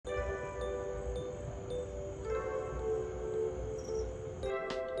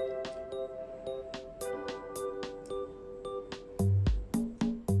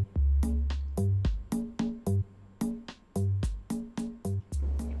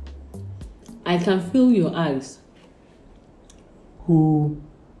I can feel your eyes. Who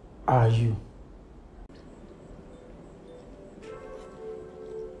are you?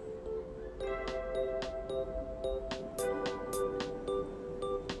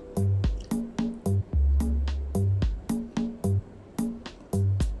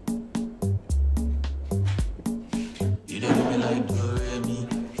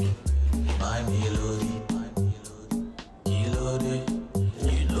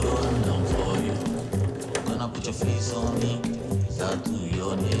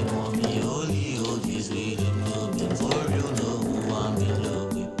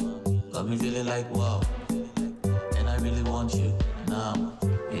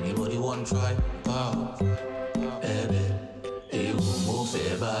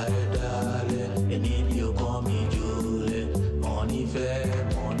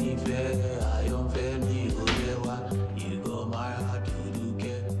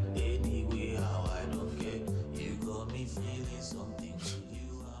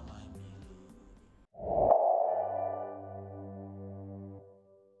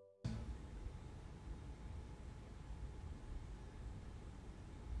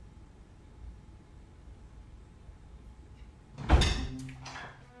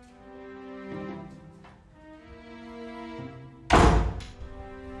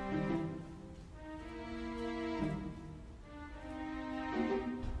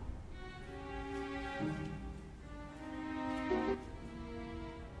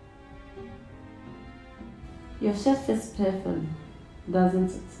 Your shirt fits perfect,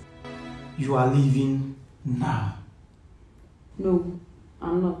 doesn't it? You are leaving now. No,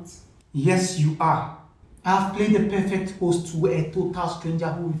 I'm not. Yes, you are. I have played the perfect host to a total stranger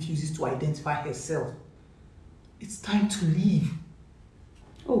who refuses to identify herself. It's time to leave.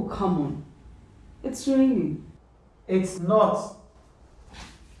 Oh, come on. It's raining. It's not.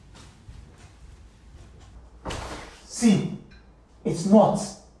 See, it's not.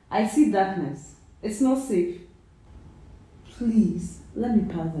 I see darkness. It's not safe. Please, let me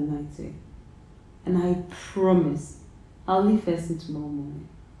pass the night here. And I promise, I'll leave first thing tomorrow morning.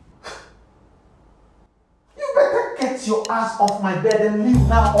 You better get your ass off my bed and leave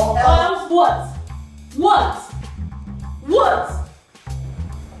now or else. What? What? What?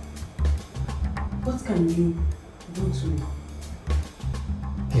 What can you do to me?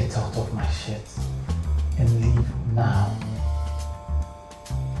 Get out of my shit and leave now.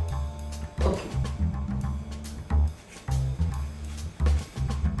 Okay.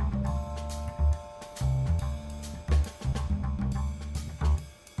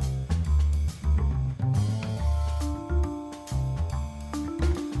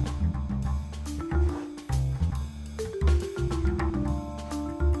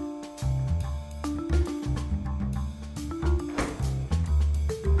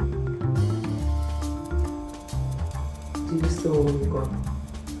 Do you still want to go?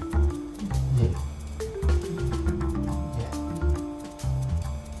 Yeah.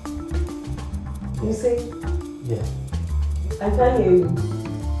 You say? Yeah. I can't hear you.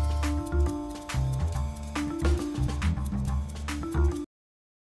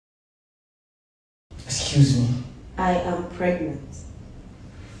 Excuse me. I am pregnant.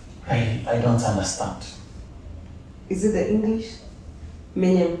 I don't understand. Is it the English?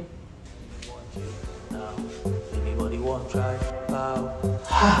 Minion. Anybody want try?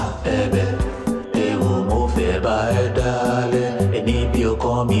 How? Baby, they will move there by darling. And if you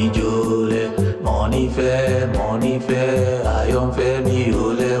call me Julie, money fair, I fair me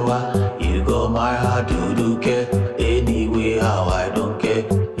Ulewa. You got my heart to do care. Anyway, how I don't care.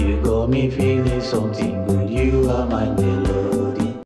 You got me feeling something good. You are my